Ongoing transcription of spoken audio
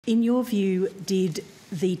In your view, did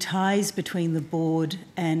the ties between the board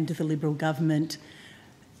and the Liberal government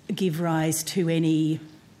give rise to any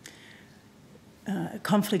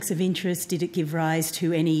conflicts of interest? Did it give rise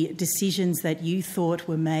to any decisions that you thought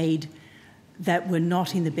were made that were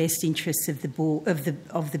not in the best interests of the board,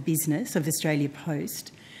 of the business of Australia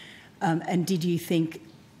Post? And did you think?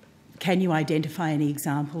 Can you identify any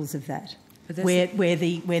examples of that, where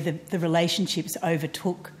the relationships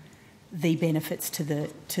overtook the benefits to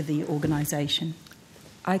the organisation?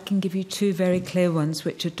 I can give you two very clear ones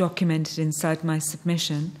which are documented inside my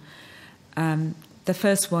submission. The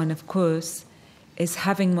first one, of course, is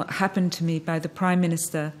having what happened to me by the Prime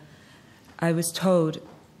Minister. I was told,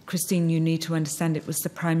 Christine, you need to understand it was the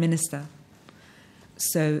Prime Minister.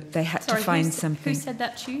 So they had to find something. Who said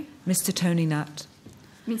that to you? Mr. Tony Nutt.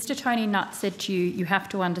 Mr. Tony Nutt said to you, you have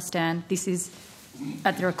to understand this is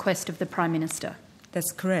at the request of the Prime Minister.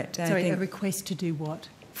 That's correct. Sorry, a request to do what?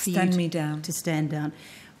 Stand me down. To stand down.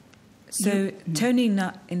 So Tony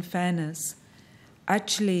Nutt, in fairness,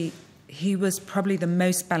 actually he was probably the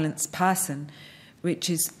most balanced person, which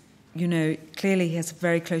is, clearly he has a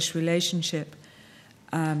very close relationship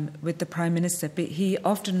with the Prime Minister, but he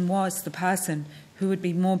often was the person who would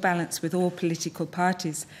be more balanced with all political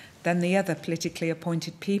parties than the other politically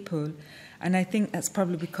appointed people. And I think that's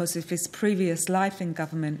probably because of his previous life in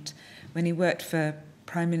government. When he worked for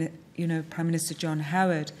Prime Minister John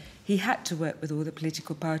Howard, he had to work with all the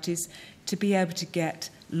political parties to be able to get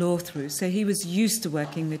law through. So he was used to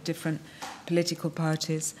working with different political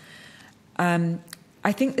parties.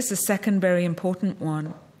 I think there's a second very important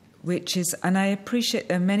one, which is, and I appreciate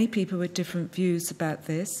there are many people with different views about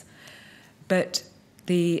this, but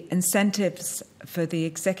the incentives for the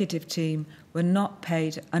executive team were not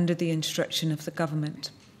paid under the instruction of the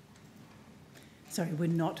government. Sorry, were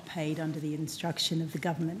not paid under the instruction of the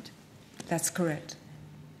government? That's correct.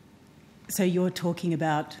 So you're talking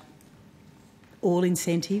about all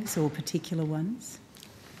incentives or particular ones?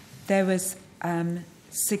 There was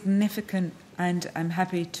significant, and I'm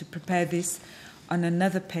happy to prepare this on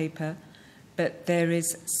another paper, but there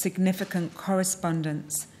is significant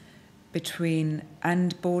correspondence between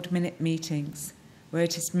and board minute meetings where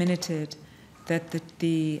it is minuted that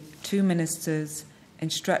the two ministers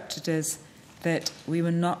instructed us that we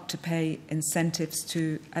were not to pay incentives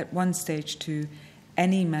at one stage to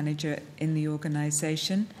any manager in the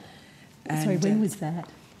organisation. Sorry, when was that?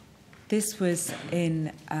 This was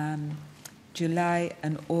in July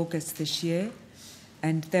and August this year,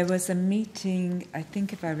 and there was a meeting, I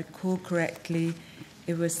think if I recall correctly,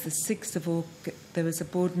 it was the 6th of August, there was a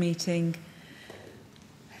board meeting.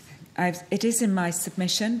 It is in my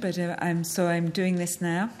submission, but I'm doing this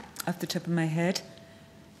now off the top of my head,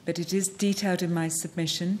 but it is detailed in my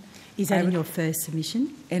submission. Is that in your first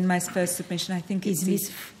submission? In my first submission, I think it's... Is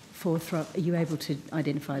Ms. Forthrop, are you able to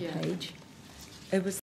identify a page? It was